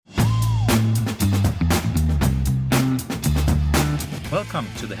Welcome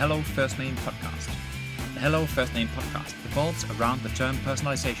to the Hello First Name podcast. The Hello First Name podcast revolves around the term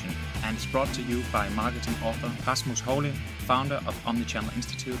personalization and is brought to you by marketing author Rasmus Holing, founder of Omnichannel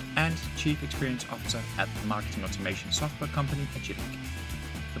Institute and Chief Experience Officer at the marketing automation software company Agilic.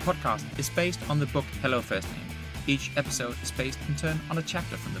 The podcast is based on the book Hello First Name. Each episode is based in turn on a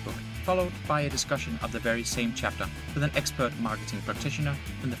chapter from the book, followed by a discussion of the very same chapter with an expert marketing practitioner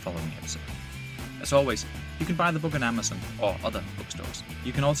in the following episode. As always, you can buy the book on Amazon or other bookstores.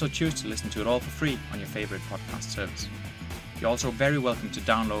 You can also choose to listen to it all for free on your favorite podcast service. You're also very welcome to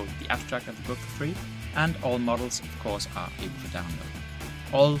download the abstract of the book for free, and all models, of course, are able to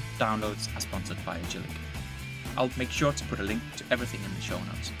download. All downloads are sponsored by Agilic. I'll make sure to put a link to everything in the show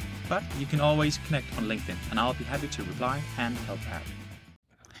notes. But you can always connect on LinkedIn, and I'll be happy to reply and help out.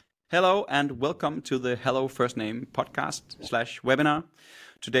 Hello, and welcome to the Hello First Name podcast/webinar.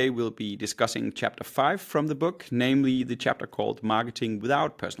 Today we'll be discussing chapter 5 from the book, namely the chapter called Marketing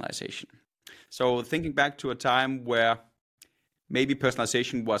Without Personalization. So thinking back to a time where maybe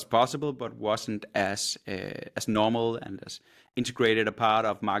personalization was possible, but wasn't as normal and as integrated a part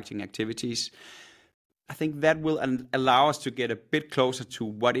of marketing activities, I think that will allow us to get a bit closer to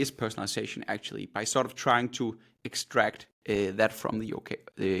what is personalization actually, by sort of trying to extract that from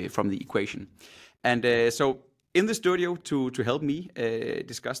the equation. And so in the studio to help me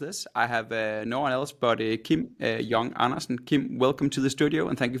discuss this, I have no one else but Kim Jong Andersen. Kim, welcome to the studio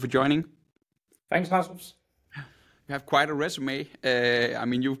and thank you for joining. Thanks, Rasmus. You have quite a resume.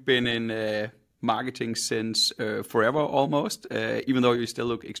 You've been in marketing since forever almost, even though you still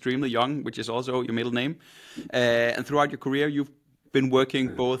look extremely young, which is also your middle name. And throughout your career, you've been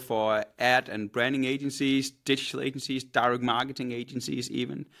working both for ad and branding agencies, digital agencies, direct marketing agencies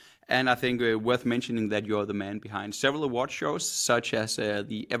even. And I think worth mentioning that you're the man behind several award shows, such as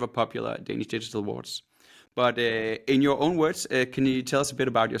the ever-popular Danish Digital Awards. But in your own words, can you tell us a bit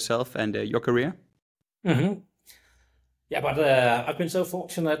about yourself and your career? Mm-hmm. Yeah, but I've been so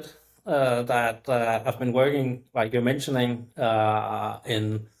fortunate that I've been working, like you're mentioning,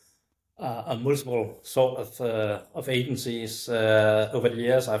 in a multiple sort of agencies over the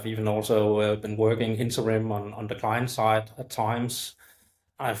years. I've even also been working interim on the client side at times.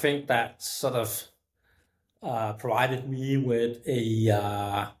 I think that sort of provided me with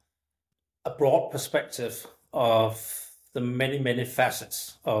a broad perspective of the many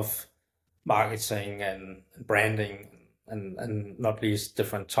facets of marketing and branding and not least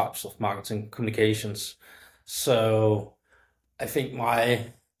different types of marketing communications. So I think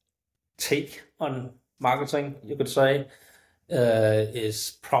my take on marketing, you could say,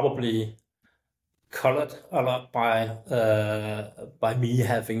 is probably colored a lot by me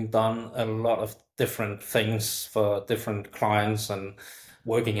having done a lot of different things for different clients and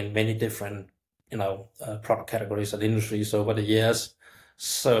working in many different product categories and industries over the years.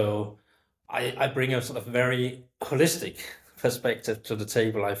 So I bring a sort of very holistic perspective to the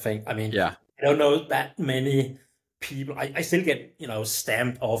table, I think. I don't know that many people. I still get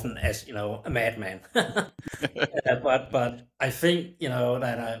stamped often as a madman. But I think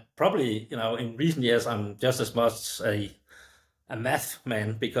that I probably in recent years I'm just as much a math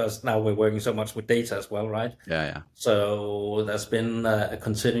man, because now we're working so much with data as well, right? Yeah. So there's been a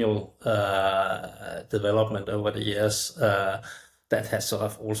continual development over the years that has sort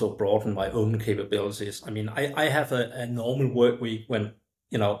of also broadened my own capabilities. I have a normal work week when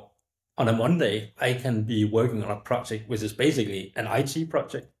on a Monday, I can be working on a project which is basically an IT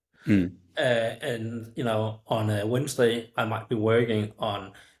project. And on a Wednesday, I might be working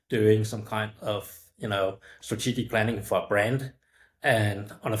on doing some kind of, strategic planning for a brand.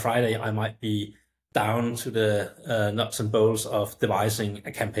 And on a Friday, I might be down to the nuts and bolts of devising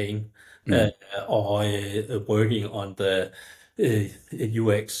a campaign or working on the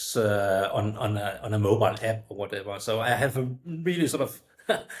UX on a mobile app or whatever. So I have a really sort of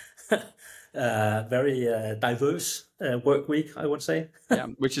very diverse work week, I would say. Yeah,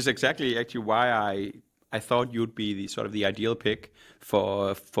 which is actually why I thought you'd be the ideal pick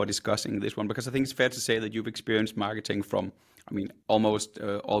for discussing this one, because I think it's fair to say that you've experienced marketing from almost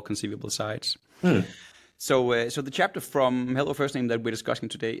all conceivable sides. So the chapter from Hello First Name that we're discussing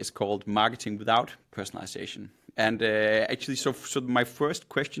today is called Marketing Without Personalization. And so my first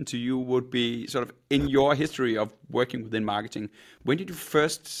question to you would be, sort of in your history of working within marketing, when did you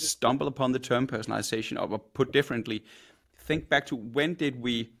first stumble upon the term personalization? Or put differently, think back to when did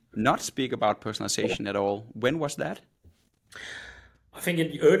we not speak about personalization at all? When was that? I think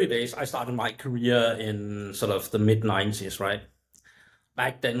in the early days, I started my career in sort of the mid-90s, right?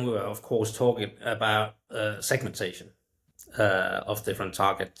 Back then, we were, of course, talking about segmentation of different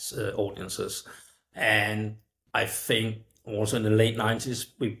target audiences. And I think also in the late 90s,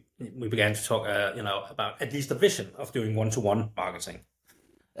 we began to talk, about at least a vision of doing one-to-one marketing.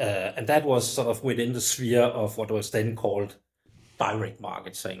 And that was sort of within the sphere of what was then called direct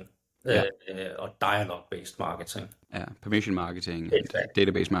marketing or dialogue-based marketing. Yeah, permission marketing and Exactly.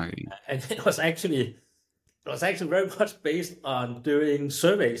 database marketing. And it was actually very much based on doing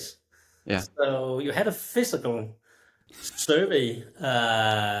surveys. Yeah. So you had a physical survey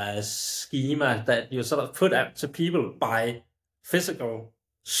schema that you sort of put out to people by physical,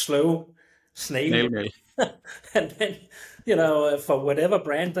 slow snail mail. And then, for whatever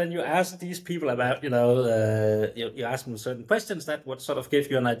brand, then you ask these people about, you ask them certain questions that would sort of give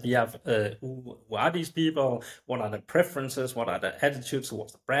you an idea of who are these people, what are their preferences, what are their attitudes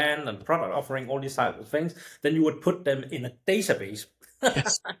towards the brand and product offering, all these types of things. Then you would put them in a database.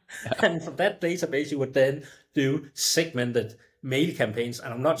 Yes. And from that database, you would then do segmented mail campaigns.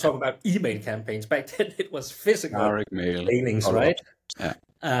 And I'm not talking about email campaigns. Back then, it was physical direct mailings, right? Yeah.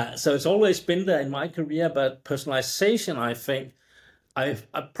 So it's always been there in my career, but personalization, I think, I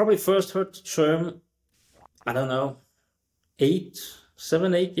probably first heard the term, I don't know,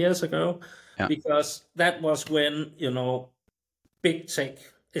 7, 8 years ago, because that was when, big tech,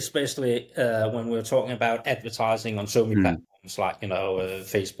 especially when we were talking about advertising on so many platforms like,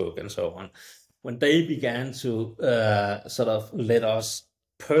 Facebook and so on, when they began to sort of let us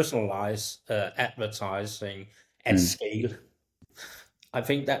personalize advertising at scale. I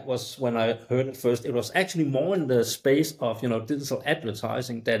think that was when I heard it first. It was actually more in the space of, digital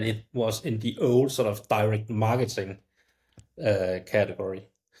advertising than it was in the old sort of direct marketing category.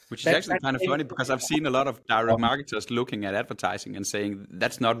 Which is actually kind of funny because I've seen a lot of direct marketers looking at advertising and saying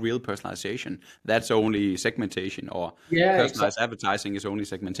that's not real personalization. That's only segmentation, or personalized advertising is only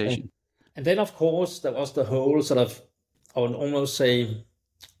segmentation. And then, of course, there was the whole sort of, I would almost say,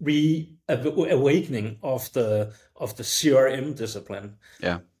 reawakening of the CRM discipline.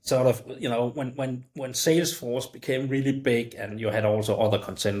 Yeah. Sort of, when Salesforce became really big, and you had also other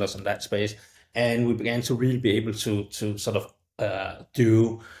contenders in that space, and we began to really be able to sort of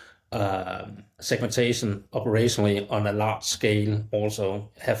do segmentation operationally on a large scale,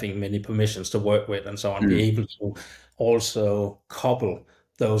 also having many permissions to work with and so on, be able to also couple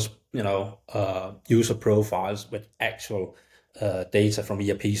those, user profiles with actual data from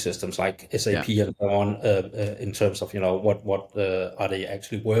ERP systems like SAP and so on, in terms of, what are they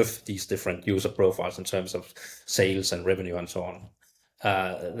actually worth, these different user profiles in terms of sales and revenue and so on.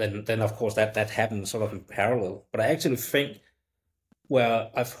 Then of course that happened sort of in parallel. But I actually think where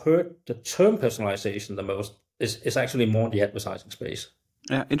I've heard the term personalization the most is actually more in the advertising space.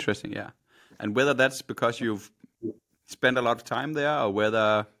 Yeah, interesting. Yeah, and whether that's because you've spent a lot of time there, or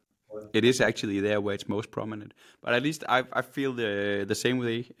whether it is actually there where it's most prominent. But at least I feel the same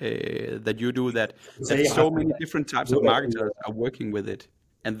way that you do, that so many different types of marketers are working with it,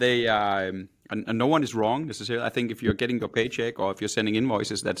 and they are. And no one is wrong necessarily. I think if you're getting your paycheck or if you're sending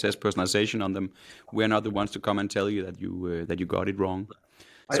invoices that says personalization on them, we're not the ones to come and tell you that you got it wrong.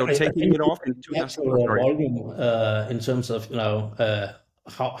 So taking it off in 2000, volume in terms of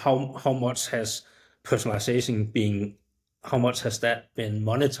how much has personalization been, how much has that been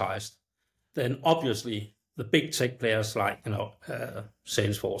monetized? Then obviously the big tech players like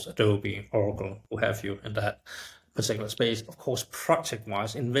Salesforce, Adobe, Oracle, who have you in that particular space, of course,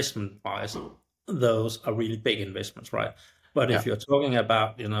 project-wise, investment-wise, those are really big investments, right? But if you're talking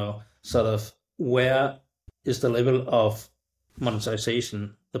about, sort of where is the level of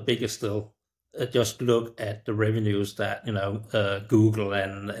monetization the biggest still, just look at the revenues that, Google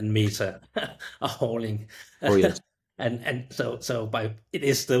and Meta are hauling. Oh, yes. and so it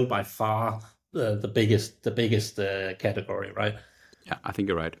is still by far the biggest category, right? Yeah, I think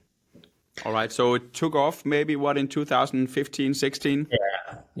you're right. All right, so it took off maybe in 2015, 16?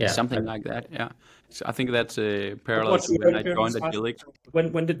 Yeah. Something like that, yeah. So I think that's parallel to when I joined Agilic.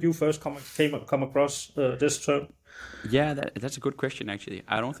 When did you first come across this term? Yeah, that's a good question, actually.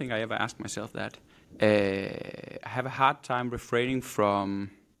 I don't think I ever asked myself that. I have a hard time refraining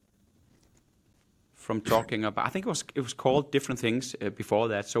from talking about. I think it was called different things before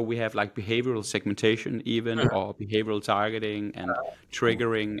that. So we have like behavioral segmentation, even, or behavioral targeting and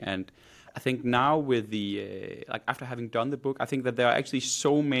triggering. And I think now with the like after having done the book, I think that there are actually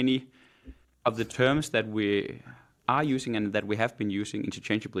so many of the terms that we are using and that we have been using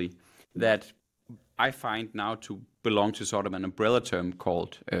interchangeably that I find now to belong to sort of an umbrella term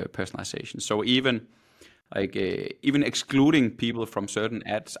called personalization. So even excluding people from certain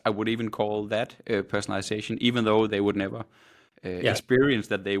ads, I would even call that personalization, even though they would never experience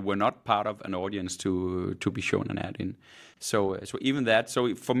that they were not part of an audience to be shown an ad in. So even that.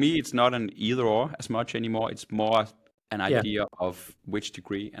 So for me, it's not an either or as much anymore. It's more an idea of which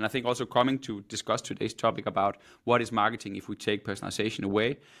degree. And I think also coming to discuss today's topic about what is marketing if we take personalization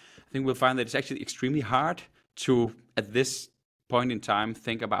away, I think we'll find that it's actually extremely hard to, at this point in time,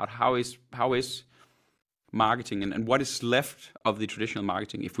 think about how is marketing and what is left of the traditional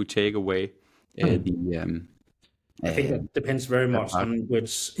marketing if we take away the. I think that depends very much on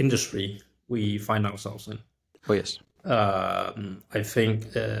which industry we find ourselves in. Oh yes. I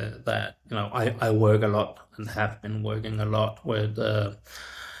think that I work a lot and have been working a lot with the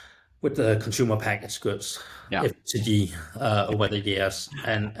consumer packaged goods, FMCG, over the years,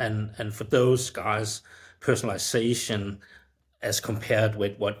 and for those guys, personalization as compared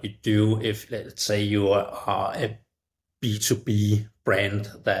with what you do if, let's say, you are a B2B brand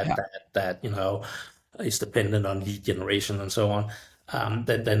that is dependent on lead generation and so on.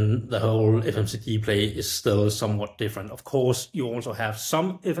 Then the whole FMCG play is still somewhat different. Of course, you also have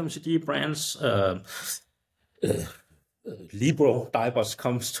some FMCG brands. Libro diapers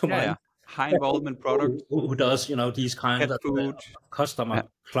comes to mind. High involvement product. Who does these kind Pet of food. Customer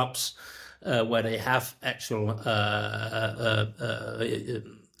clubs where they have actual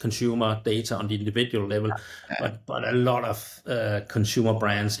consumer data on the individual level, but a lot of consumer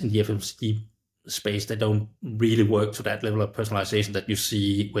brands in the FMCG space, they don't really work to that level of personalization that you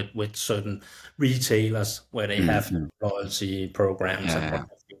see with certain retailers where they have loyalty programs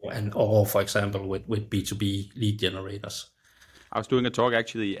and or, for example, with B2B lead generators. I was doing a talk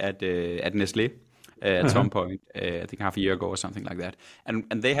actually at Nestlé at some point, I think half a year ago or something like that, and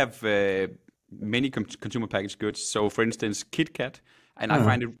they have many consumer packaged goods. So, for instance, KitKat, and I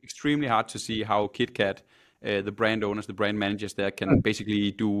find it extremely hard to see how KitKat, the brand owners, the brand managers there can basically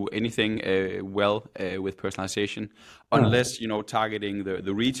do anything well with personalization, unless targeting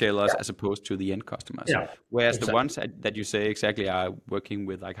the retailers as opposed to the end customers. Whereas the ones that you say exactly are working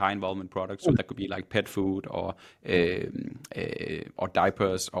with like high involvement products, so that could be like pet food or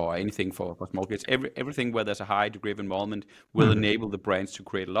diapers or anything for small kids. Everything where there's a high degree of involvement will enable the brands to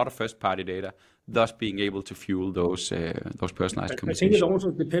create a lot of first party data, thus being able to fuel those personalized communications. I think it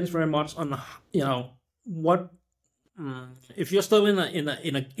also depends very much on what if you're still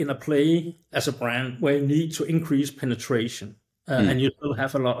in a play as a brand where you need to increase penetration and you still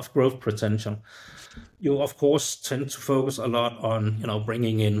have a lot of growth potential, you of course tend to focus a lot on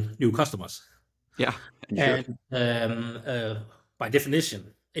bringing in new customers. And by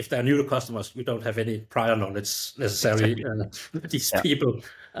definition, if they're new customers, you don't have any prior knowledge necessarily. These people,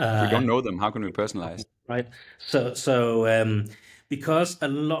 we don't know them. How can we personalize? Right. So because a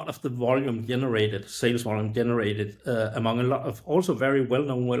lot of the sales volume generated among a lot of also very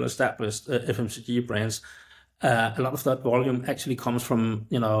well-known, well-established FMCG brands, a lot of that volume actually comes from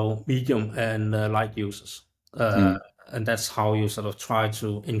medium and light users. And that's how you sort of try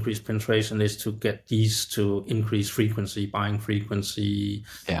to increase penetration, is to get these to increase buying frequency,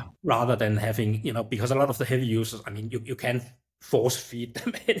 rather than having, because a lot of the heavy users, I mean, you can't force feed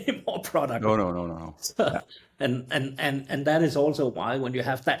them any more product. No. And that is also why when you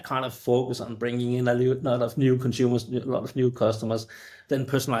have that kind of focus on bringing in a lot of new consumers, a lot of new customers, then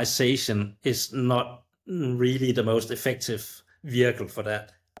personalization is not really the most effective vehicle for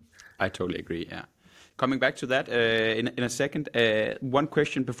that. I totally agree. Yeah. Coming back to that in a second, one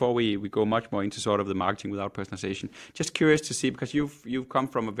question before we go much more into sort of the marketing without personalization. Just curious to see, because you've come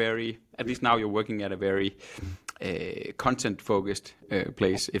from a very, at least now you're working at a very content-focused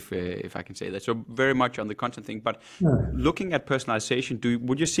place, if I can say that. So very much on the content thing. But looking at personalization,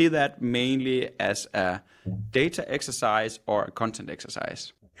 would you see that mainly as a data exercise or a content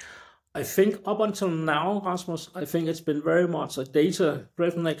exercise? I think up until now, Rasmus, I think it's been very much a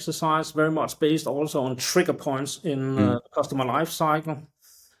data-driven exercise, very much based also on trigger points in the customer life cycle,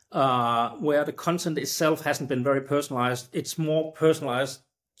 where the content itself hasn't been very personalized. It's more personalized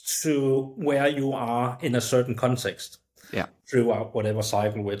to where you are in a certain context throughout whatever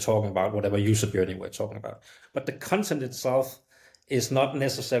cycle we're talking about, whatever user journey we're talking about. But the content itself is not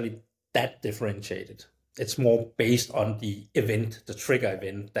necessarily that differentiated. It's more based on the event, the trigger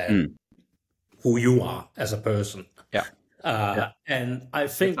event, than who you are as a person. And I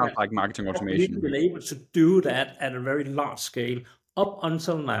think that like marketing automation, we've been able to do that at a very large scale up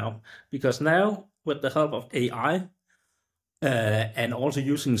until now, because now with the help of AI and also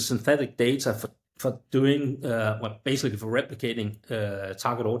using synthetic data for doing basically for replicating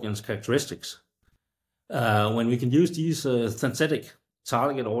target audience characteristics, when we can use these synthetic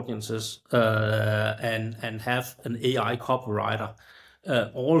target audiences and have an AI copywriter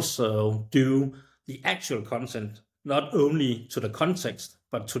also do the actual content, not only to the context,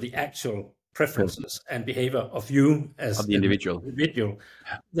 but to the actual preferences and behavior of you as Of the an individual. individual,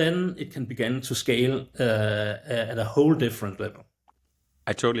 then it can begin to scale at a whole different level.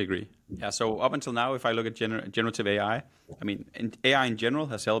 I totally agree. Yeah. So up until now, if I look at generative AI, I mean, AI in general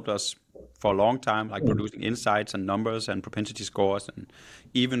has helped us for a long time, like producing insights and numbers and propensity scores and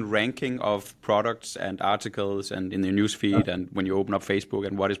even ranking of products and articles and in the newsfeed and when you open up Facebook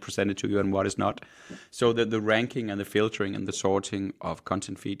and what is presented to you and what is not. So the ranking and the filtering and the sorting of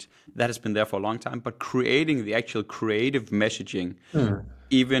content feeds, that has been there for a long time. But creating the actual creative messaging,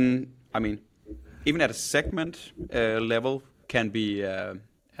 even at a segment level, can be a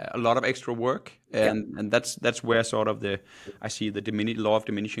lot of extra work, and that's where sort of I see the law of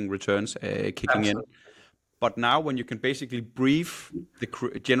diminishing returns kicking in. But now, when you can basically brief the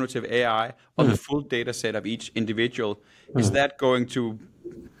generative AI on the full data set of each individual, is that going to?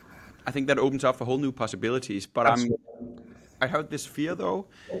 I think that opens up for whole new possibilities. But I heard this fear though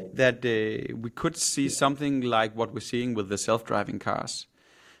that we could see something like what we're seeing with the self-driving cars,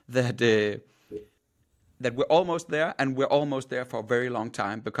 that we're almost there, and we're almost there for a very long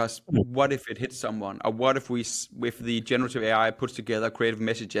time, because what if it hits someone, or what if the generative AI puts together creative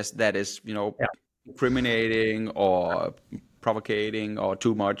messages that is, incriminating or provocating or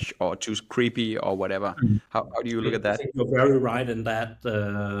too much or too creepy or whatever. How do you look at that? I think you're very right in that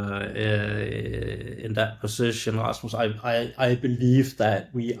position, Rasmus. I believe that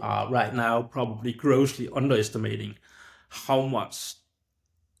we are right now probably grossly underestimating how much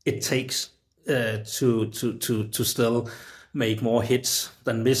it takes to still make more hits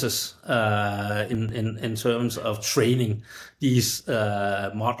than misses in terms of training these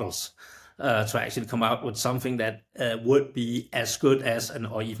models to actually come out with something that would be as good as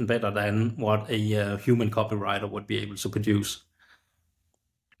or even better than what a human copywriter would be able to produce.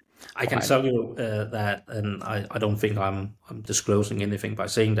 I can tell you that, and I don't think I'm disclosing anything by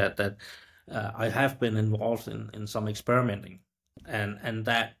saying that I have been involved in some experimenting, and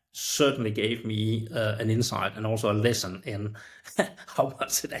that certainly gave me an insight and also a lesson in how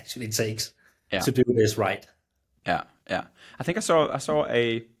much it actually takes to do this right. Yeah. I think I saw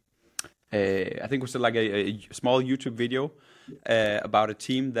I think it was like a small YouTube video about a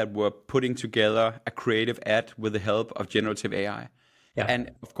team that were putting together a creative ad with the help of generative AI. Yeah.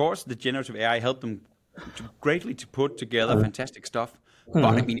 And of course, the generative AI helped them greatly to put together fantastic stuff. But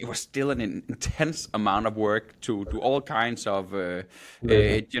I mean, it was still an intense amount of work to do all kinds of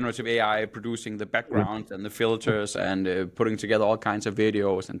generative AI producing the backgrounds and the filters and putting together all kinds of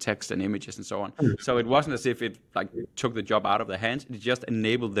videos and text and images and so on. So it wasn't as if it took the job out of their hands. It just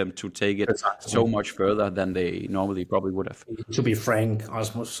enabled them to take it so much further than they normally probably would have. To be frank,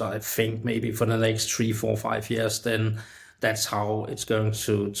 Rasmus, I think maybe for the next 3, 4, 5 years, then that's how it's going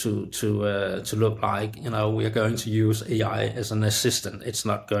to look like. We are going to use AI as an assistant. It's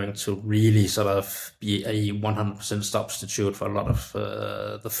not going to really sort of be a 100% substitute for a lot of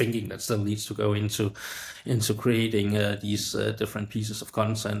the thinking that still needs to go into creating these different pieces of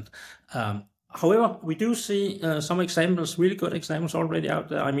content. However, we do see some examples, really good examples already out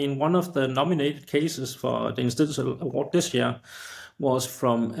there. I mean, one of the nominated cases for the Digital Award this year was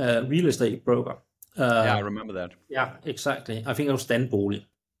from a real estate broker. I remember that. Yeah, exactly. I think it was Dan Bolig.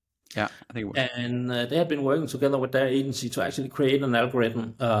 Yeah, I think it was. And they had been working together with their agency to actually create an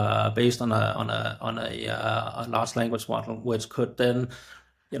algorithm based on a large language model, which could then,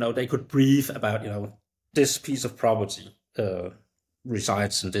 they could brief about, this piece of property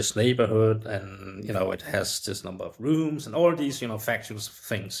resides in this neighborhood, and it has this number of rooms and all these, factual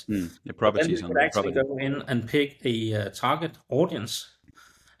things. The properties. Then you could actually go in and pick a target audience,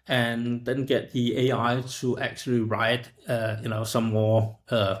 and then get the AI to actually write, some more,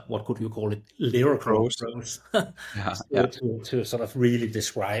 what could you call it, lyrical prose, to sort of really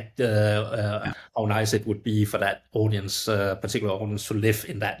describe how nice it would be for that audience, particular audience, to live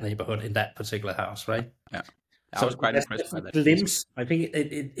in that neighborhood, in that particular house, right? Yeah. I was quite impressed by that. Glimpse. I think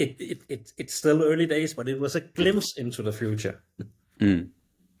it's still early days, but it was a glimpse into the future. All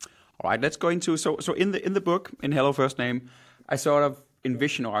right, let's go into so in the book, in Hello First Name, I sort of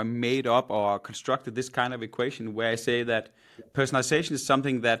envision, or I made up or constructed this kind of equation where I say that personalization is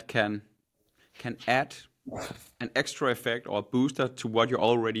something that can add an extra effect or a booster to what you're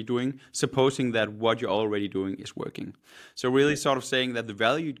already doing, supposing that what you're already doing is working. So really sort of saying that the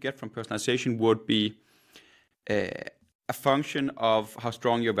value you'd get from personalization would be a function of how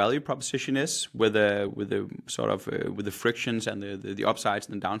strong your value proposition is, with the frictions and the upsides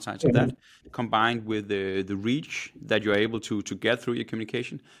and the downsides of that, combined with the reach that you're able to get through your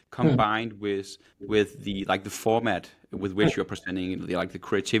communication, combined with the format with which you're presenting, the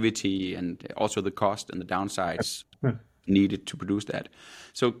creativity and also the cost and the downsides needed to produce that.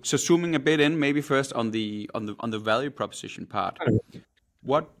 So zooming a bit in, maybe first on the value proposition part.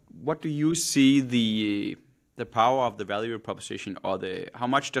 What do you see the power of the value proposition, or how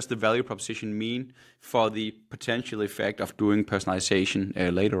much does the value proposition mean for the potential effect of doing personalization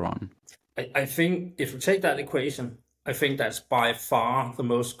later on? I think if you take that equation, I think that's by far the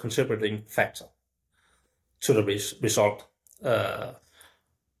most contributing factor to the result. And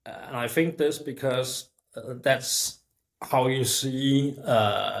I think this because that's how you see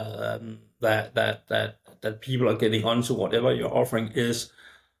that people are getting onto whatever you're offering is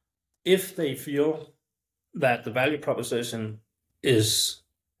if they feel that the value proposition is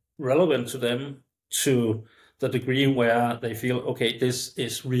relevant to them to the degree where they feel, okay, this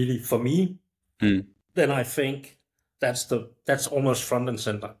is really for me, then I think that's almost front and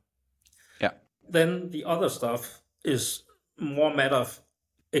center. Yeah. Then the other stuff is more matter of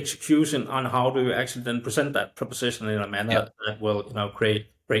execution on how do you actually then present that proposition in a manner that will, create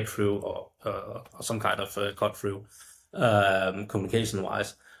breakthrough or some kind of cut through communication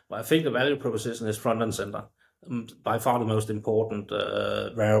wise. But I think the value proposition is front and center, by far the most important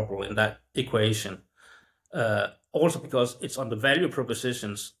variable in that equation. Also because it's on the value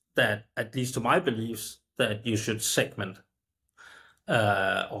propositions that, at least to my beliefs, that you should segment,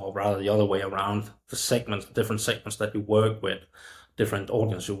 or rather the other way around, the different segments that you work with, different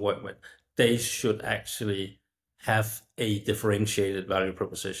audience you work with, they should actually have a differentiated value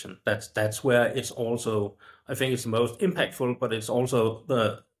proposition. That's where it's also, I think it's the most impactful, but it's also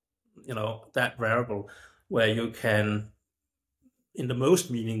that variable where you can, in the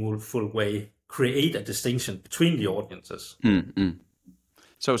most meaningful way, create a distinction between the audiences.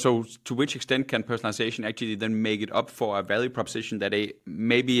 So to which extent can personalization actually then make it up for a value proposition that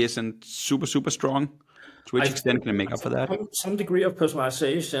maybe isn't super, super strong? To which extent can it make up for that? Some degree of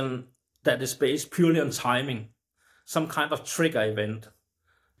personalization that is based purely on timing, some kind of trigger event.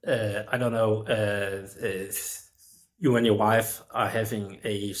 I don't know, you and your wife are having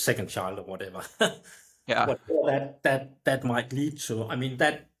a second child or whatever. Yeah. Whatever that might lead to. I mean,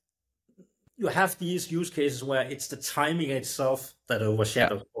 that you have these use cases where it's the timing itself that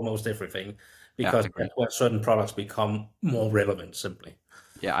overshadows almost everything, because that's where certain products become more relevant simply.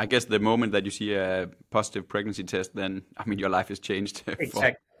 Yeah, I guess the moment that you see a positive pregnancy test, then, I mean, your life has changed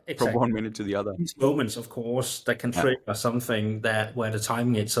from 1 minute to the other. These moments, of course, that can trigger something where the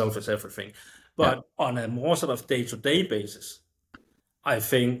timing itself is everything. But on a more sort of day-to-day basis, I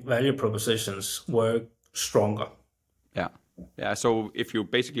think value propositions work stronger. Yeah. So if you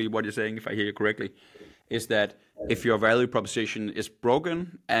basically, what you're saying, if I hear you correctly, is that if your value proposition is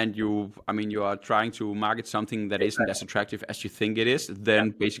broken and you are trying to market something that isn't as attractive as you think it is,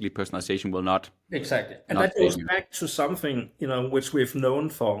 then basically personalization will not. Exactly. And that goes back to something, which we've known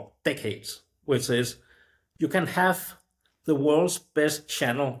for decades, which is you can have the world's best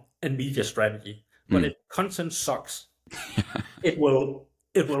channel and media strategy, but if content sucks, it will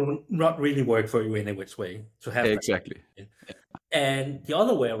not really work for you in any which way to have exactly. And the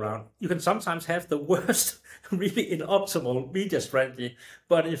other way around, you can sometimes have the worst, really inoptimal media strategy,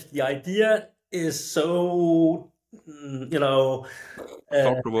 but if the idea is so,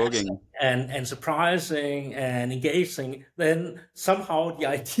 thought-provoking and surprising and engaging, then somehow the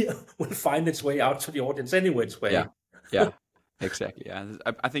idea will find its way out to the audience any which way. Yeah. Exactly. Yeah,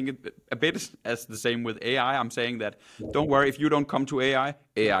 I think a bit as the same with AI. I'm saying that don't worry if you don't come to AI,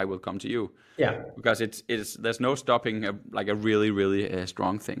 AI will come to you. Yeah. Because there's no stopping a really, really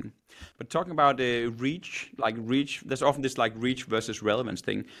strong thing. But talking about reach, there's often this reach versus relevance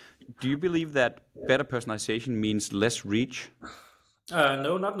thing. Do you believe that better personalization means less reach?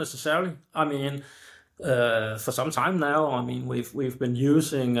 No, not necessarily. I mean, for some time now, I mean, we've been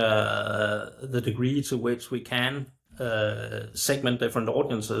using the degree to which we can segment different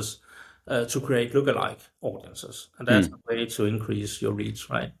audiences to create lookalike audiences, and that's a way to increase your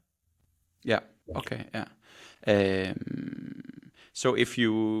reach, right? Yeah. Okay. Yeah. So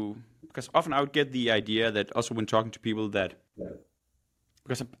because often I would get the idea that also when talking to people that,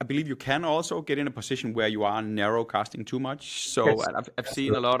 because I believe you can also get in a position where you are narrow casting too much. So I've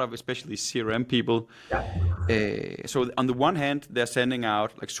seen a lot of, especially CRM people. So on the one hand, they're sending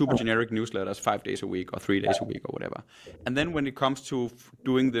out super generic newsletters 5 days a week or 3 days a week or whatever. And then when it comes to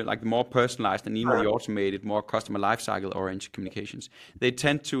doing the more personalized and even the automated, more customer lifecycle oriented communications, they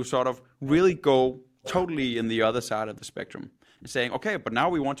tend to sort of really go totally in the other side of the spectrum. Saying, okay, but now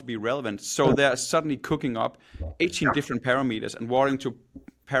we want to be relevant. So they're suddenly cooking up 18 different parameters and wanting to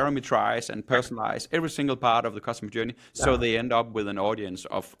parameterize and personalize every single part of the customer journey. So they end up with an audience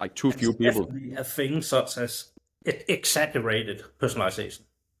of too few people. Definitely a thing such as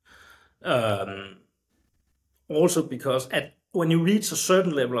also because when you reach a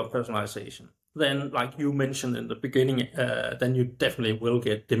certain level of personalization, then like you mentioned in the beginning, then you definitely will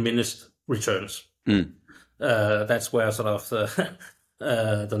get diminished returns. That's where sort of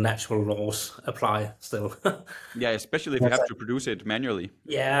the natural laws apply still. Yeah, especially if you have to produce it manually.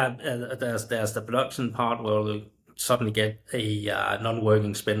 Yeah, there's the production part where you suddenly get a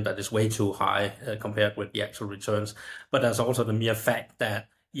non-working spend that is way too high compared with the actual returns. But there's also the mere fact that,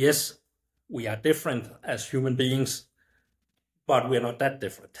 yes, we are different as human beings, but we're not that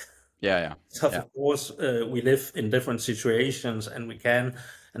different. Yeah. So of course, we live in different situations, and we can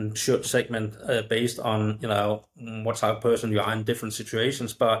and should segment based on what type of person you are in different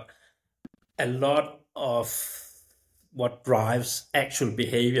situations. But a lot of what drives actual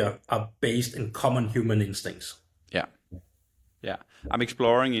behavior are based in common human instincts. Yeah. I'm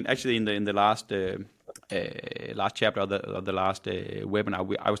exploring in the last last chapter of the last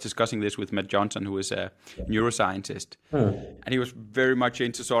webinar. I was discussing this with Matt Johnson, who is a neuroscientist, and he was very much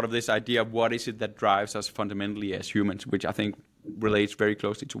into sort of this idea of what is it that drives us fundamentally as humans, which I think relates very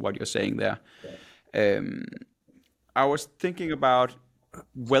closely to what you're saying there. I was thinking about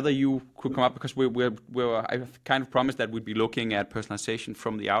whether you could come up, because I've kind of promised that we'd be looking at personalization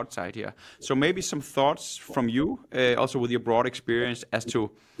from the outside here. So maybe some thoughts from you, also with your broad experience, as to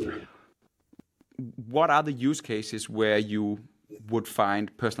what are the use cases where you would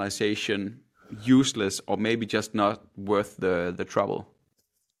find personalization useless or maybe just not worth the trouble?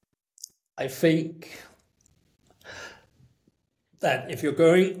 I think that if you're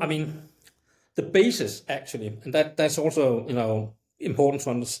going, the basis actually, and that's also, important to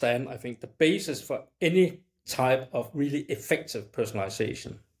understand. I think the basis for any type of really effective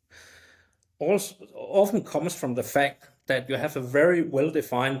personalization also often comes from the fact that you have a very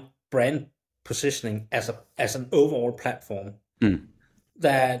well-defined brand positioning as an overall platform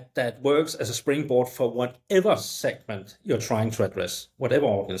that works as a springboard for whatever segment you're trying to address, whatever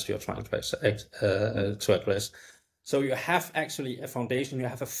audience you're trying to address. So you have actually a foundation, you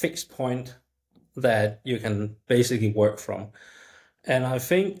have a fixed point that you can basically work from. And I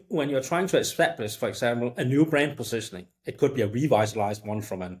think when you're trying to establish, for example, a new brand positioning, it could be a revitalized one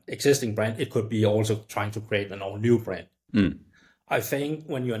from an existing brand. It could be also trying to create an all-new brand. I think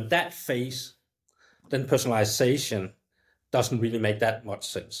when you're in that phase, then personalization doesn't really make that much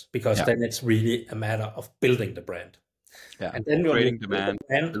sense, because then it's really a matter of building the brand. Yeah, and then creating demand,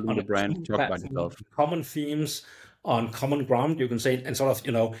 building the brand, talk about yourself. Common themes on common ground, you can say, and sort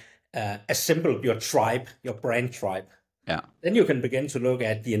of, assemble your tribe, your brand tribe. Yeah. Then you can begin to look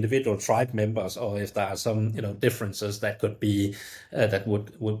at the individual tribe members, or if there are some, differences that could be that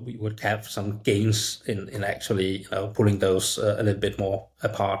would have some gains in actually pulling those a little bit more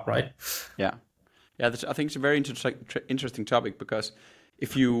apart, right? Yeah. I think it's a very interesting topic, because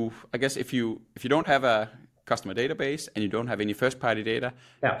if you don't have a customer database and you don't have any first-party data,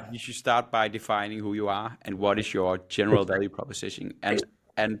 you should start by defining who you are and what is your general value proposition,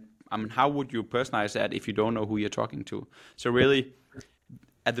 and how would you personalize that if you don't know who you're talking to? So really,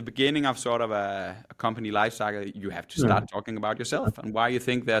 at the beginning of sort of a company life cycle, you have to start talking about yourself and why you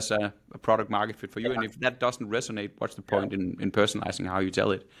think there's a product market fit for you. And if that doesn't resonate, what's the point in personalizing how you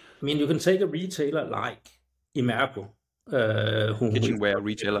tell it? You can take a retailer like Imerco, who kitchenware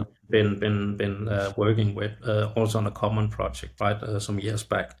retailer, been working with also on a common project, right, some years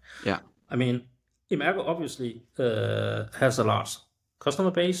back. Yeah. Imerco obviously has a large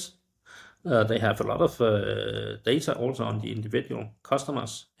customer base. They have a lot of data also on the individual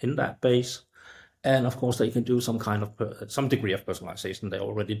customers in that base, and of course they can do some degree of personalization. They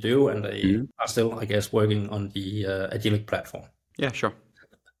already do, and they are still, I guess, working on the Agilic platform. Yeah, sure.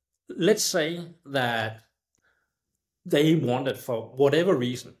 Let's say that they wanted, for whatever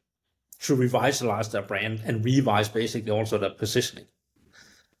reason, to revitalize their brand and revise basically also their positioning.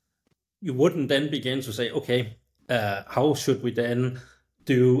 You wouldn't then begin to say, okay, how should we then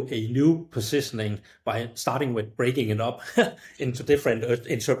do a new positioning by starting with breaking it up into different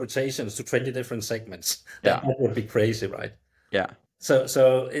interpretations to 20 different segments? That would be crazy, right? Yeah.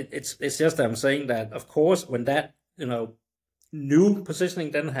 So it's just that I'm saying that, of course, when that new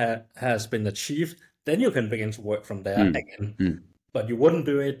positioning then has been achieved, then you can begin to work from there again. But you wouldn't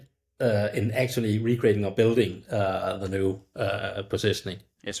do it in actually recreating or building the new positioning.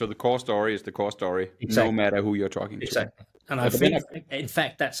 Yeah, so the core story is the core story, no matter who you're talking to. Exactly. And I think, in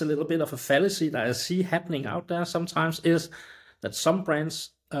fact, that's a little bit of a fallacy that I see happening out there sometimes, is that some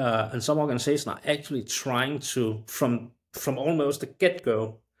brands and some organizations are actually trying to, from almost the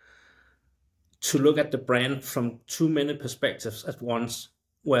get-go, to look at the brand from too many perspectives at once,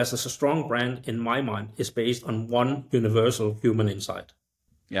 whereas a strong brand, in my mind, is based on one universal human insight.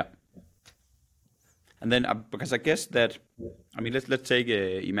 Yeah. And then because I guess that, I mean, let's take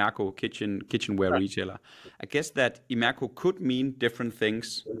Imerco kitchenware retailer. I guess that Imerco could mean different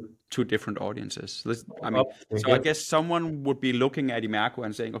things to different audiences. I guess someone would be looking at Imerco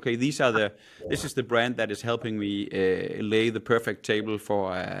and saying, okay, this is the brand that is helping me lay the perfect table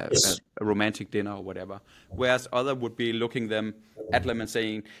for a romantic dinner or whatever. Whereas other would be looking them at them and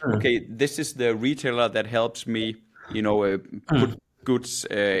saying, okay, this is the retailer that helps me, put goods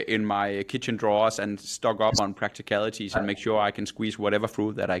in my kitchen drawers and stock up on practicalities and make sure I can squeeze whatever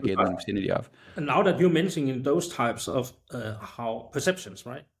fruit that I get in the vicinity of. And now that you're mentioning those types of how perceptions,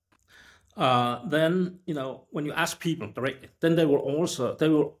 right? Then when you ask people directly, then they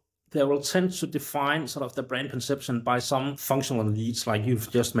will tend to define sort of the brand perception by some functional needs, like you've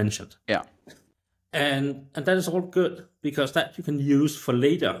just mentioned. Yeah. And that is all good because that you can use for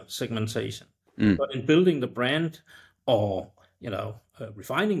later segmentation. But in building the brand or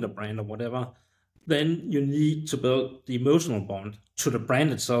refining the brand or whatever, then you need to build the emotional bond to the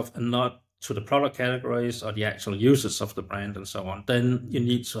brand itself and not to the product categories or the actual uses of the brand and so on. Then you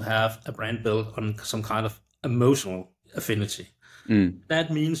need to have a brand built on some kind of emotional affinity.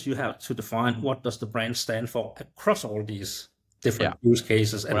 That means you have to define what does the brand stand for across all these different use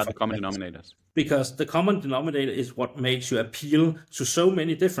cases. What are the common denominators? Because the common denominator is what makes you appeal to so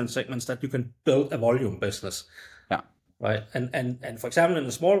many different segments that you can build a volume business. Right, and for example, in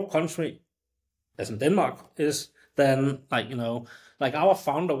a small country, as in Denmark, is then like our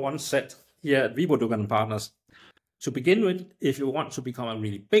founder once said here at Viborg & Partners, to begin with, if you want to become a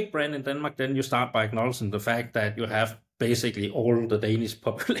really big brand in Denmark, then you start by acknowledging the fact that you have basically all the Danish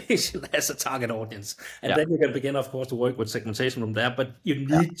population as a target audience, and then you can begin, of course, to work with segmentation from there. But you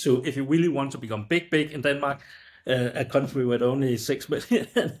need to, if you really want to become big in Denmark, a country with only 6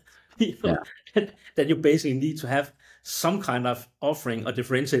 million people, then you basically need to have some kind of offering or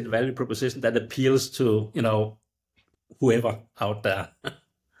differentiated value proposition that appeals to, whoever out there.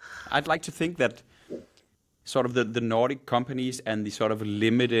 I'd like to think that sort of the Nordic companies and the sort of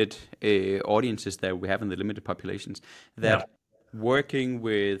limited audiences that we have in the limited populations, that working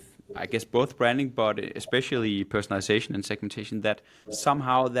with, I guess, both branding, but especially personalization and segmentation, that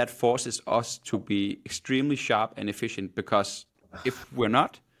somehow that forces us to be extremely sharp and efficient, because if we're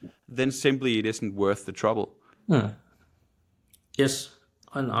not, then simply it isn't worth the trouble. Yes,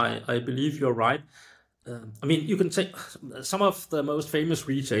 and I believe you're right. I mean, you can take some of the most famous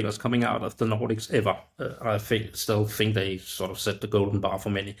retailers coming out of the Nordics ever. I still think they sort of set the golden bar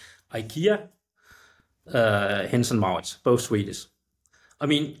for many. IKEA, Hennes & Mauritz, both Swedish. I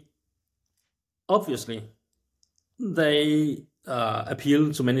mean, obviously, they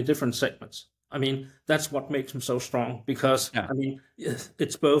appeal to many different segments. I mean, that's what makes them so strong, because, I mean,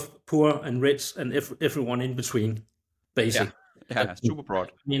 it's both poor and rich and everyone in between, basically. Yeah, super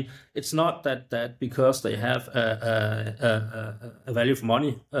broad. I mean, it's not that because they have a value for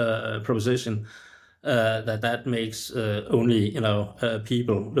money proposition that makes only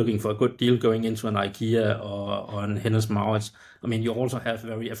people looking for a good deal going into an IKEA or an Hennes & Mauritz. I mean, you also have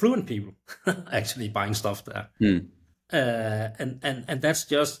very affluent people actually buying stuff there, and that's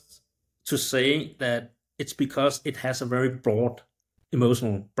just to say that it's because it has a very broad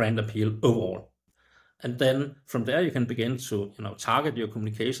emotional brand appeal overall. And then from there, you can begin to target your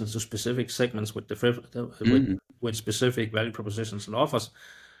communications to specific segments with with specific value propositions and offers.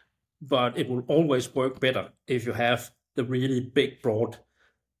 But it will always work better if you have the really big, broad,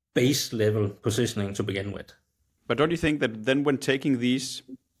 base level positioning to begin with. But don't you think that then when taking these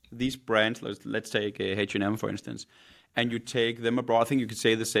brands, let's take H&M for instance, and you take them abroad, I think you could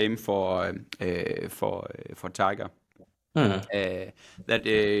say the same for Tiger. Tiger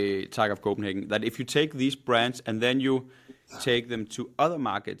of Copenhagen, that if you take these brands and then you take them to other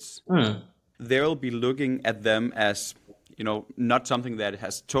markets, they'll be looking at them as, not something that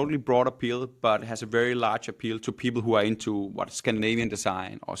has totally broad appeal, but has a very large appeal to people who are into Scandinavian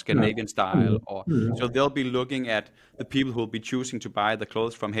design or Scandinavian style. So they'll be looking at the people who will be choosing to buy the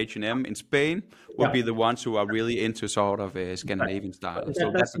clothes from H&M in Spain will be the ones who are really into sort of a Scandinavian style.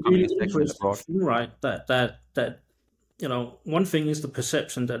 So that's a really interesting thing, right? That one thing is the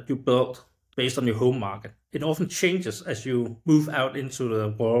perception that you build based on your home market. It often changes as you move out into the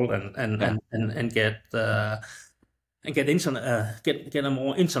world and get a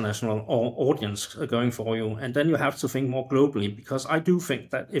more international audience going for you. And then you have to think more globally, because I do think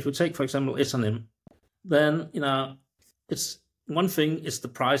that if you take, for example, S&M, then it's one thing is the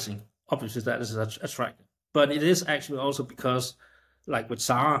pricing. Obviously, that is attractive, but it is actually also because, like with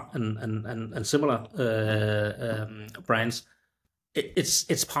Zara and similar brands,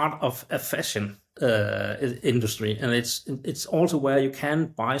 it's part of a fashion industry, and it's also where you can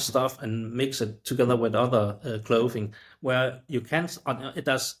buy stuff and mix it together with other clothing, where you can it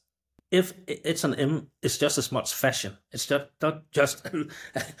does. If it's an M, it's just as much fashion. It's just not just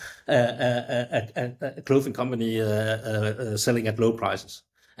a clothing company selling at low prices.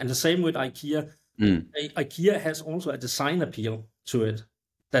 And the same with IKEA. IKEA has also a design appeal to it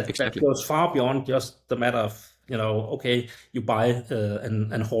that goes far beyond just the matter of, okay, you buy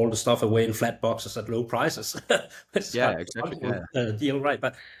and haul the stuff away in flat boxes at low prices. It's a deal, right?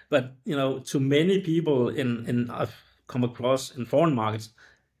 But to many people in I've come across in foreign markets,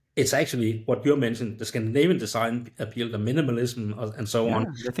 it's actually what you mentioned, the Scandinavian design appeal, the minimalism and so on.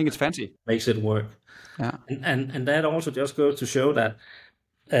 I think it's fancy. Makes it work. Yeah. And that also just goes to show that,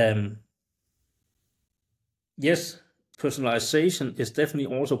 yes, personalization is definitely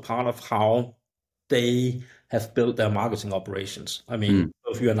also part of how they have built their marketing operations. I mean,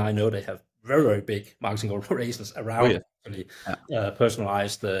 both you and I know they have very, very big marketing operations around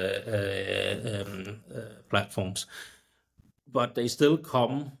personalized platforms. But they still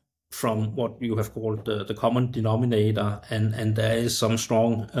come from what you have called the common denominator, and there is some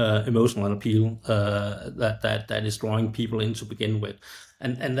strong emotional appeal that is drawing people in to begin with.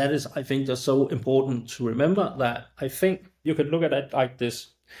 And that is, I think, just so important to remember that I think you could look at it like this.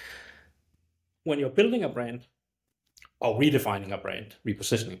 When you're building a brand or redefining a brand,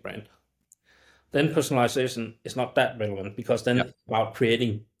 repositioning a brand, then personalization is not that relevant, because then it's about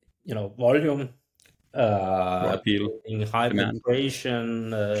creating, volume, appeal, high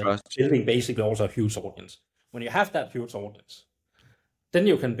penetration, building basically also a huge audience. When you have that huge audience, then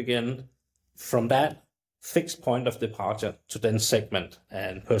you can begin from that fixed point of departure to then segment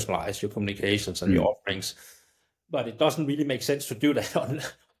and personalize your communications and your offerings. But it doesn't really make sense to do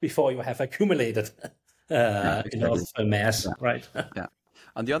that before you have accumulated enough mass, right?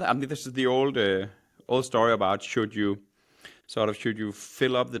 On the other, this is the old story about should you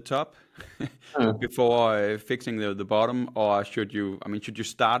fill up the top before fixing the bottom, or should you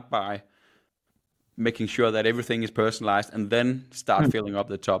start by making sure that everything is personalized and then start filling up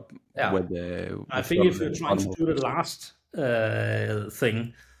the top with I think if you're trying to do the last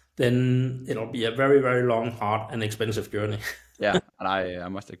thing, then it'll be a very, very long, hard and expensive journey. Yeah, and I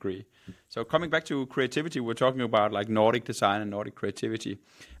must agree. So coming back to creativity, we're talking about like Nordic design and Nordic creativity.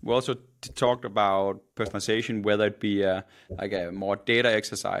 We also talked about personalization, whether it be like a more data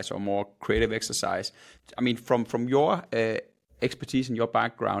exercise or more creative exercise. I mean, from your expertise and your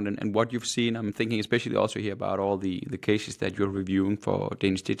background and what you've seen, I'm thinking especially also here about all the cases that you're reviewing for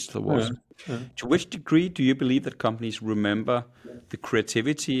Danish Digital Awards. To which degree do you believe that companies remember the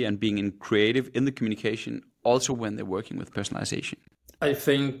creativity and being creative in the communication also when they're working with personalization? I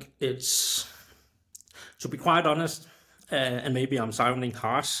think it's, to be quite honest, and maybe I'm sounding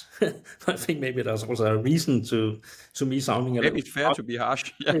harsh, I think maybe there's also a reason to me sounding a little. Maybe it's fair to be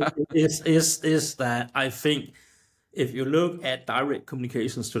harsh. Is that I think if you look at direct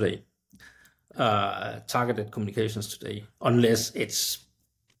communications today, targeted communications today, unless it's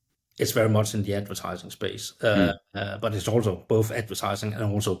very much in the advertising space, but it's also both advertising and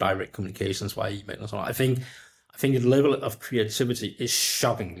also direct communications via email and so on. I think the level of creativity is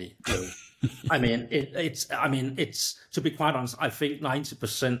shockingly low. I mean, it's to be quite honest, I think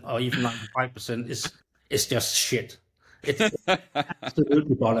 90% or even 95% is just shit. It's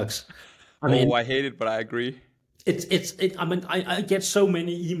absolutely bollocks. I hate it, but I agree. I get so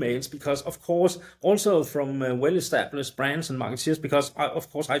many emails because, of course, also from well-established brands and marketeers, because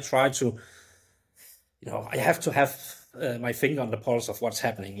I try to, I have to have my finger on the pulse of what's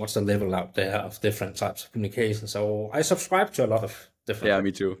happening, what's the level out there of different types of communication. So I subscribe to a lot of different. Yeah,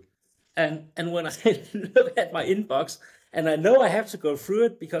 me too. And when I look at my inbox, and I know I have to go through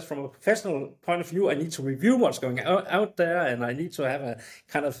it because from a professional point of view, I need to review what's going out there, and I need to have a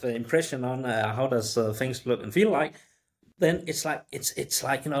kind of impression on how does things look and feel like. Then it's like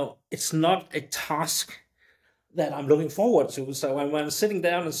it's not a task that I'm looking forward to. So when I'm sitting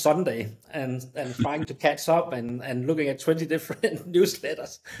down on Sunday and trying to catch up and looking at 20 different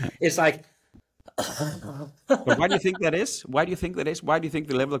newsletters, it's like. But why do you think that is? Why do you think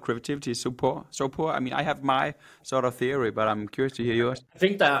the level of creativity is so poor? I mean, I have my sort of theory, but I'm curious to hear yours. I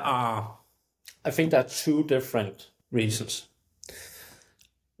think there are two different reasons.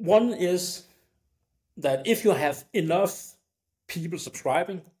 One is that if you have enough people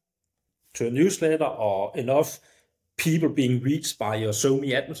subscribing to a newsletter or enough people being reached by your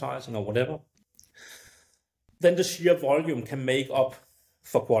SoMe advertising or whatever, then the sheer volume can make up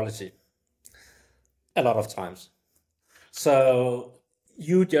for quality. A lot of times. So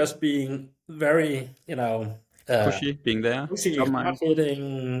you just being very, Pushy, being there. Pushy, Top mind.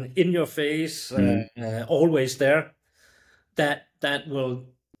 hard-hitting, in your face, always there. That will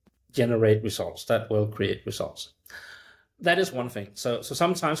generate results. That will create results. That is one thing. So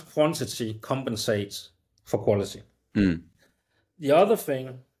sometimes quantity compensates for quality. The other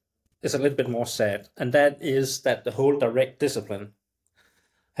thing is a little bit more sad, and that is that the whole direct discipline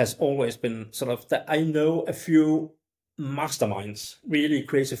has always been sort of that. I know a few masterminds, really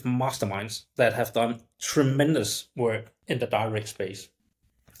creative masterminds, that have done tremendous work in the direct space.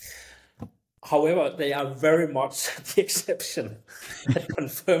 However, they are very much the exception that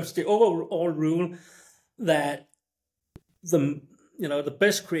confirms the overall rule that the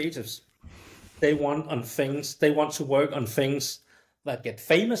best creatives, they want to work on things that get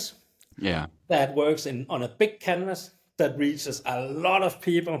famous, that works on a big canvas, that reaches a lot of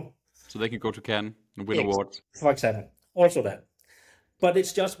people. So they can go to Cannes and win awards. For example, also that. But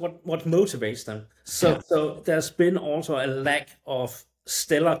it's just what motivates them. So there's been also a lack of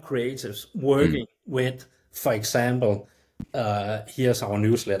stellar creatives working with, for example, here's our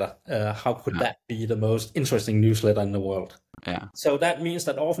newsletter. How could that be the most interesting newsletter in the world? Yeah. So that means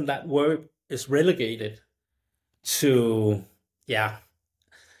that often that work is relegated to,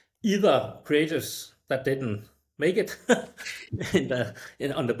 either creatives that didn't make it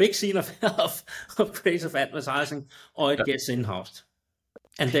on the big scene of creative advertising, or it gets in-housed.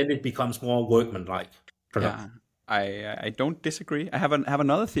 And then it becomes more workmanlike production. Yeah, I don't disagree. I have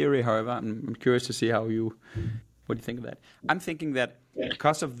another theory, however. I'm curious to see what do you think of that? I'm thinking that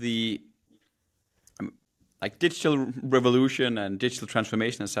because of the digital revolution and digital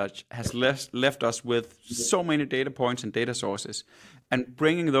transformation and such has left us with so many data points and data sources, and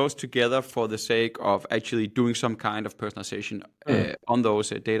bringing those together for the sake of actually doing some kind of personalization on those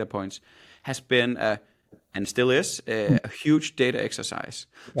data points has been and still is a huge data exercise.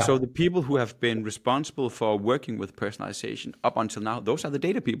 Yeah. So the people who have been responsible for working with personalization up until now, those are the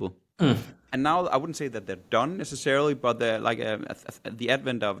data people. And now I wouldn't say that they're done necessarily, but they're like the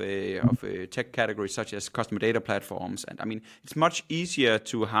advent of a tech category such as customer data platforms. And I mean, it's much easier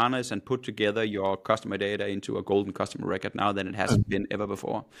to harness and put together your customer data into a golden customer record now than it has been ever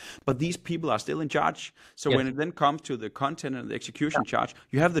before. But these people are still in charge. So when it then comes to the content and the execution charge,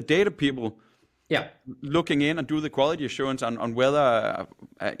 you have the data people looking in and do the quality assurance on whether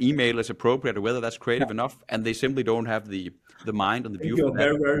email is appropriate or whether that's creative enough, and they simply don't have the mind and the view. You're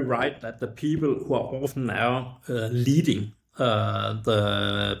very, very right that the people who are often now leading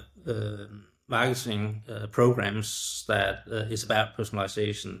the marketing programs that is about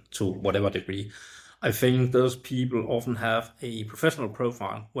personalization to whatever degree, I think those people often have a professional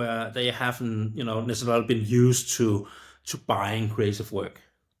profile where they haven't, necessarily been used to buying creative work.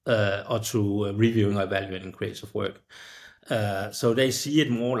 Or to reviewing or evaluating creative work. So they see it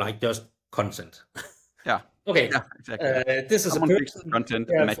more like just content. Yeah. Okay. Yeah, exactly. This is Someone a person content.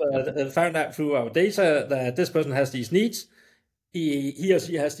 We have found out through our data that this person has these needs. He or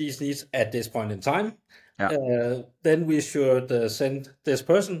she has these needs at this point in time. Yeah. Then we should send this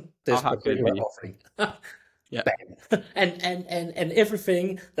person this particular offering. Yeah. and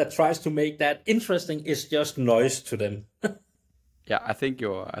everything that tries to make that interesting is just noise to them. Yeah, I think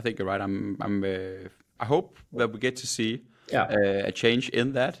you're right. I hope that we get to see a change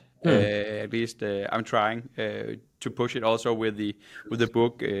in that. At least I'm trying to push it also with the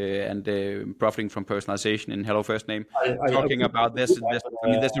book and profiting from personalization in Hello First Name. Talking about this,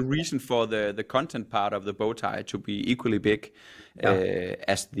 there's a reason for the content part of the bow tie to be equally big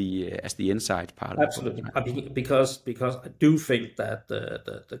as the insight part. Absolutely, because I do think that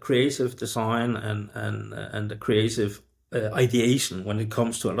the creative design and the creative ideation when it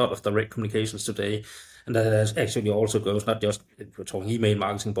comes to a lot of direct communications today, and that actually also goes not just if we're talking email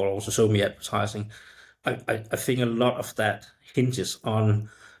marketing but also social media advertising. I think a lot of that hinges on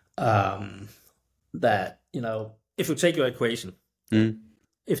that, if you take your equation,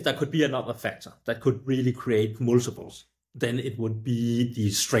 if there could be another factor that could really create multiples, then it would be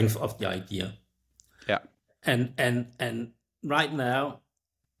the strength of the idea. Yeah. And right now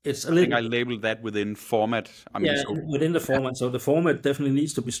it's I think I labeled that within format. Within the format. So the format definitely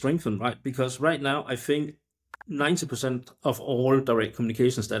needs to be strengthened, right? Because right now, I think 90% of all direct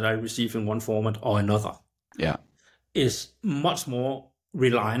communications that I receive in one format or another is much more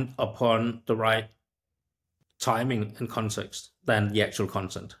reliant upon the right timing and context than the actual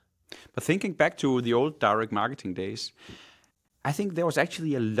content. But thinking back to the old direct marketing days, I think there was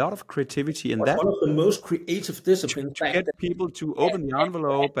actually a lot of creativity in that. One of the most creative disciplines. To get people to open the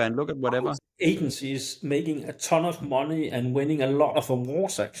envelope and look at whatever. Agencies making a ton of money and winning a lot of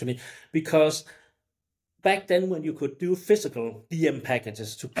awards, actually, because back then when you could do physical DM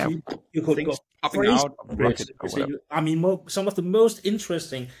packages to keep, you could go popping out of rocket or whatever. I mean, some of the most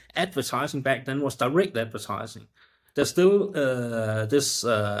interesting advertising back then was direct advertising. There's still this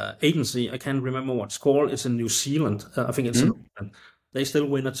agency, I can't remember what it's called. It's in New Zealand. I think it's in Auckland. They still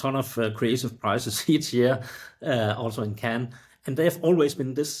win a ton of creative prizes each year, also in Cannes. And they have always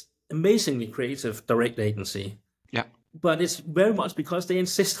been this amazingly creative direct agency. Yeah. But it's very much because they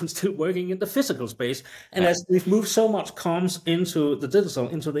insist on still working in the physical space. And as we've moved so much comms into the digital,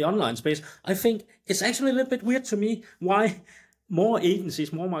 into the online space, I think it's actually a little bit weird to me why more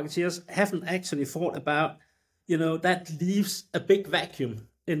agencies, more marketeers haven't actually thought about, that leaves a big vacuum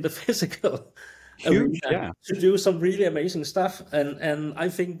in the physical arena to do some really amazing stuff. And I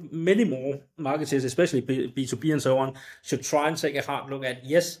think many more marketers, especially B2B and so on, should try and take a hard look at,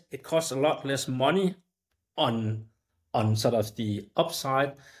 yes, it costs a lot less money on sort of the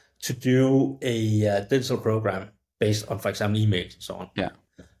upside to do a digital program based on, for example, emails and so on. Yeah.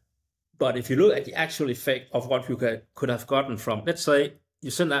 But if you look at the actual effect of what you could have gotten from, let's say you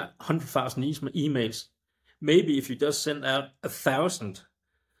send out 100,000 emails, maybe if you just send out 1,000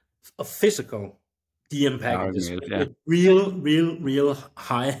 of physical DM packages with real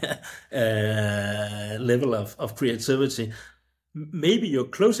high level of creativity, maybe your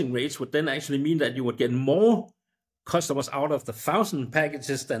closing rates would then actually mean that you would get more customers out of the 1,000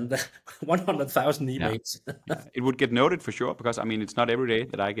 packages than the 100,000 emails. It would get noted for sure, because I mean, it's not every day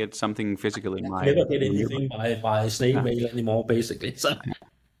that I get something physical in my. I never get anything by snail mail anymore, basically. So.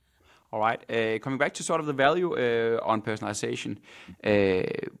 All right. Coming back to sort of the value on personalization,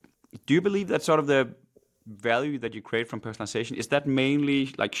 do you believe that sort of the value that you create from personalization, is that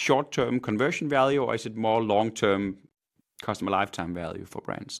mainly like short-term conversion value, or is it more long-term customer lifetime value for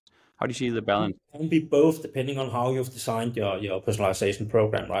brands? How do you see the balance? It can be both, depending on how you've designed your personalization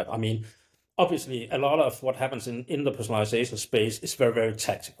program, right? I mean, obviously, a lot of what happens in the personalization space is very, very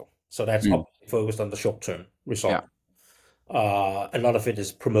tactical. So that's focused on the short-term result. Yeah. A lot of it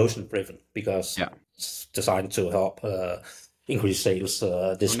is promotion-driven because it's designed to help increase sales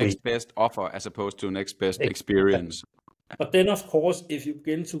this week. Next best offer as opposed to next best experience. But then, of course, if you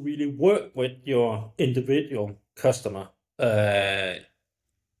begin to really work with your individual customer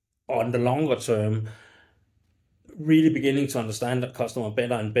on the longer term, really beginning to understand the customer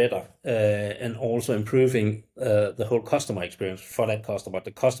better and better, and also improving the whole customer experience for that customer,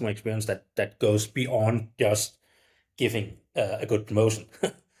 the customer experience that goes beyond just giving a good promotion.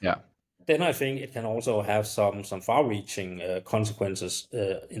 Then I think it can also have some far-reaching consequences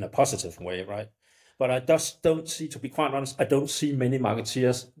in a positive way, right? But I just don't see, to be quite honest, I don't see many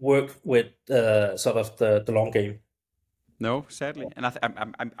marketeers work with sort of the long game. No, sadly. And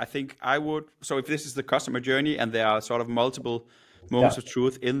I think I would. So if this is the customer journey and there are sort of multiple moments of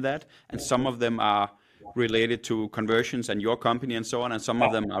truth in that, and some of them are related to conversions and your company and so on, and some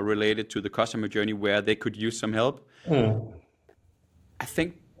of them are related to the customer journey where they could use some help. I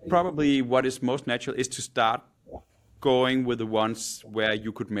think probably what is most natural is to start going with the ones where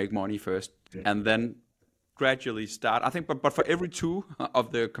you could make money first, and then gradually start. I think, but for every two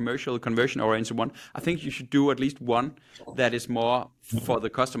of the commercial conversion oriented one, I think you should do at least one that is more for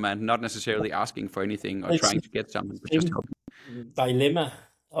the customer and not necessarily asking for anything or trying to get something, but just helping. Dilemma,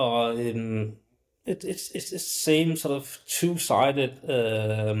 or it's the same sort of two-sided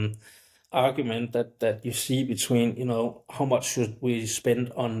argument that you see between, how much should we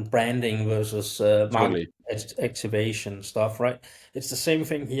spend on branding versus market activation stuff, right? It's the same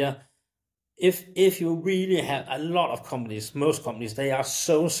thing here. If you really have a lot of companies, most companies, they are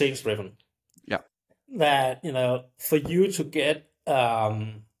so sales driven. That, for you to get,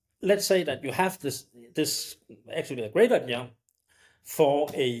 let's say that you have this actually a great idea for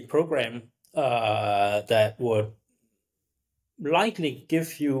a program that would likely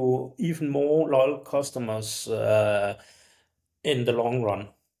give you even more loyal customers in the long run.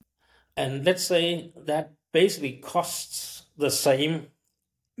 And let's say that basically costs the same,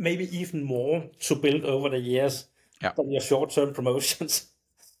 maybe even more, to build over the years than your short-term promotions.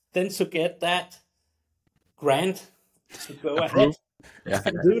 Then to get that grant to go ahead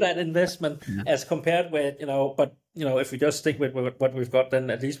and do that investment as compared with, but, if we just stick with what we've got, then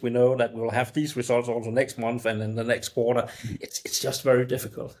at least we know that we'll have these results also next month and in the next quarter. It's just very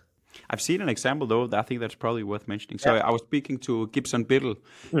difficult. I've seen an example, though, that I think that's probably worth mentioning. So I was speaking to Gibson Biddle.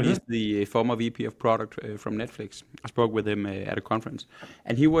 He's the former VP of product from Netflix. I spoke with him at a conference.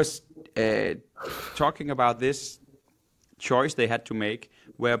 And he was talking about this choice they had to make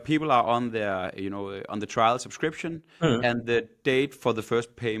where people are on their, on the trial subscription and the date for the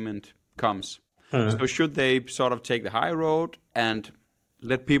first payment comes. So should they sort of take the high road and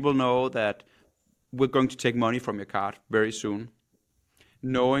let people know that we're going to take money from your card very soon?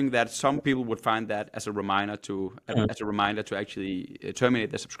 knowing that some people would find that as a reminder to actually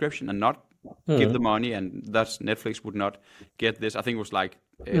terminate their subscription and not give the money, and thus Netflix would not get this. I think it was like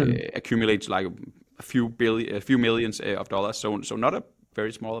accumulates like a few millions of dollars. So not a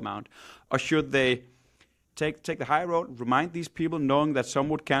very small amount. Or should they take the high road, remind these people, knowing that some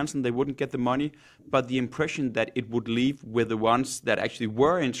would cancel and they wouldn't get the money, but the impression that it would leave with the ones that actually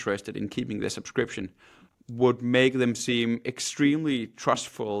were interested in keeping their subscription would make them seem extremely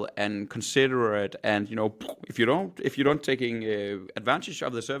trustful and considerate, and if you don't taking advantage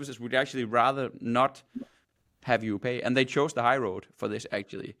of the services, we'd actually rather not have you pay. And they chose the high road for this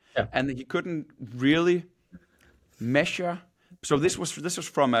actually, and he couldn't really measure. So this was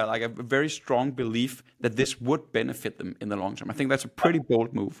from a very strong belief that this would benefit them in the long term. I think that's a pretty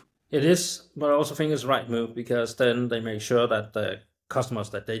bold move. It is, but I also think it's the right move, because then they make sure that the customers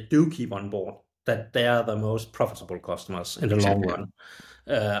that they do keep on board, that they are the most profitable customers in the long run.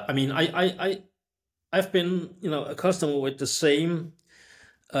 I mean, I've been a customer with the same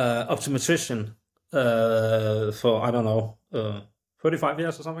optometrician for, I don't know, 35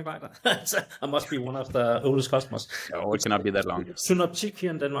 years or something like that. I must be one of the oldest customers. Oh, it cannot be that long. Synoptic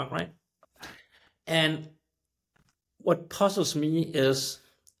here in Denmark, right? And what puzzles me is,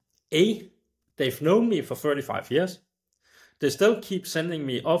 they've known me for 35 years. They still keep sending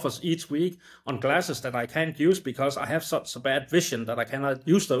me offers each week on glasses that I can't use because I have such a bad vision that I cannot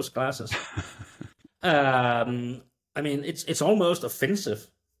use those glasses. I mean, it's almost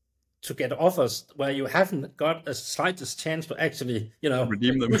offensive to get offers where you haven't got a slightest chance to actually,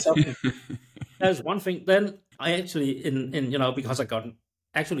 redeem them. That's one thing. Then I actually, because I got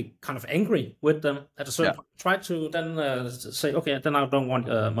actually kind of angry with them at a certain point, tried to then say, okay, then I don't want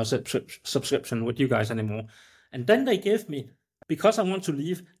my subscription with you guys anymore. And then they give me, because I want to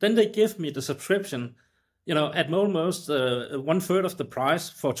leave, then they give me the subscription, at almost 1/3 of the price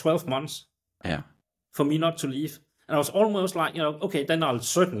for 12 months. Yeah. For me not to leave. And I was almost like, okay, then I'll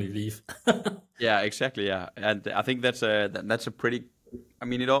certainly leave. Yeah, exactly. Yeah. And I think that's a pretty, I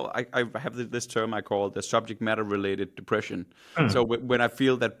mean, I have this term I call the subject matter related depression. So when I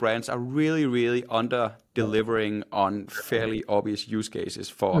feel that brands are really, really under delivering on fairly obvious use cases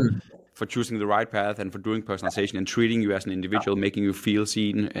for choosing the right path and for doing personalization and treating you as an individual, making you feel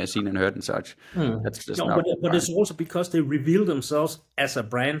seen and heard and such. That's just not. But it's also because they reveal themselves as a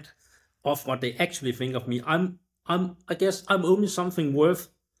brand of what they actually think of me. I guess I'm only something worth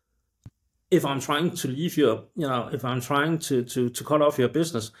if I'm trying to leave your, if I'm trying to cut off your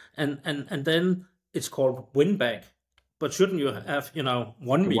business, and then it's called win back. But shouldn't you have,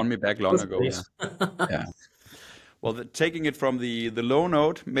 won me back long ago? Yeah. Well, taking it from the low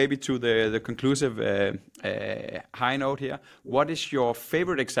note, maybe to the conclusive high note here, what is your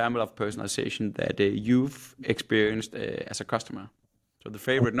favorite example of personalization that you've experienced as a customer? So the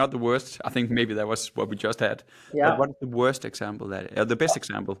favorite, not the worst. I think maybe that was what we just had. Yeah. But what is the worst example the best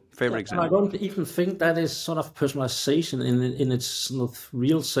example, favorite example? I don't even think that is sort of personalization in its sort of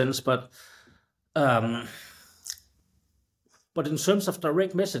real sense, but in terms of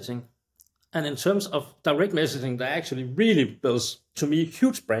direct messaging, and in terms of direct messaging that actually really builds, to me,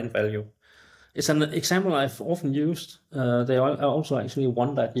 huge brand value. It's an example I've often used. They also actually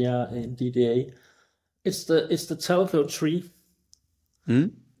won that year in DDA. It's the telco tree.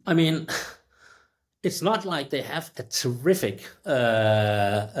 I mean, it's not like they have a terrific,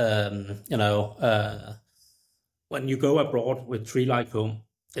 when you go abroad with tree like home,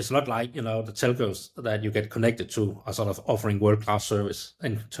 it's not like, the telcos that you get connected to are sort of offering world-class service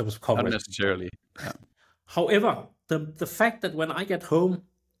in terms of coverage. Not necessarily. Yeah. However, the fact that when I get home,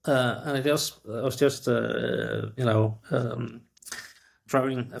 and I was just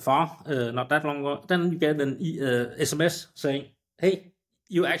traveling far, not that long ago, then you get an SMS saying, hey,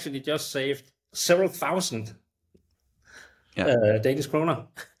 you actually just saved several thousand Danish kroner.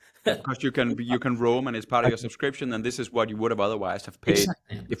 Because you can roam and it's part of your subscription, and this is what you would have otherwise have paid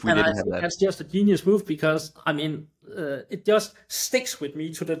if we didn't have that. That's just a genius move, because I mean, it just sticks with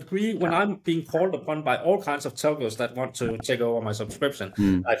me to the degree when I'm being called upon by all kinds of telcos that want to take over my subscription.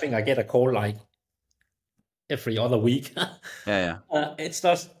 I think I get a call like every other week. It's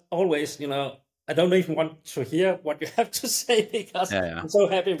just always, I don't even want to hear what you have to say, because I'm so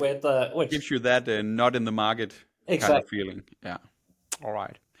happy with. It gives you that not in the market kind of feeling. Yeah. All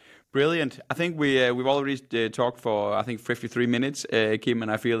right. Brilliant. I think we've already talked for 53 minutes, Kim,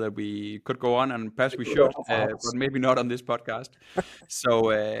 and I feel that we could go on, and perhaps we should, but maybe not on this podcast.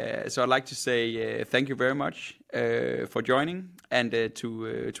 So I'd like to say thank you very much for joining, and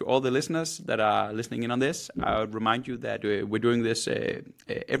to all the listeners that are listening in on this, I would remind you that we're doing this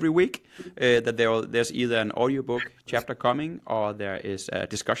every week. That there's either an audiobook chapter coming, or there is a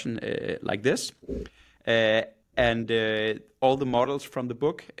discussion like this. And all the models from the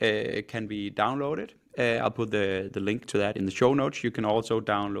book can be downloaded. I'll put the link to that in the show notes. You can also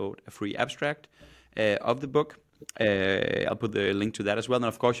download a free abstract of the book. I'll put the link to that as well. And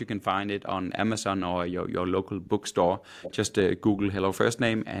of course, you can find it on Amazon or your local bookstore. Just Google Hello First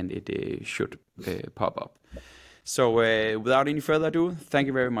Name and it should pop up. So without any further ado, thank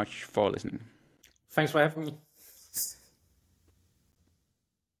you very much for listening. Thanks for having me.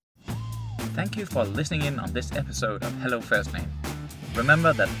 Thank you for listening in on this episode of Hello First Name.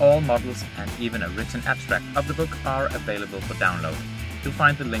 Remember that all models and even a written abstract of the book are available for download. You'll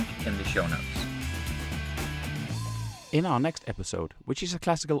find the link in the show notes. In our next episode, which is a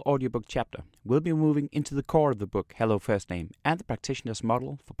classical audiobook chapter, we'll be moving into the core of the book Hello First Name and the practitioner's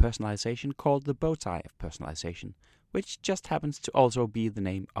model for personalization called the bow tie of personalization, which just happens to also be the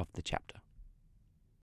name of the chapter.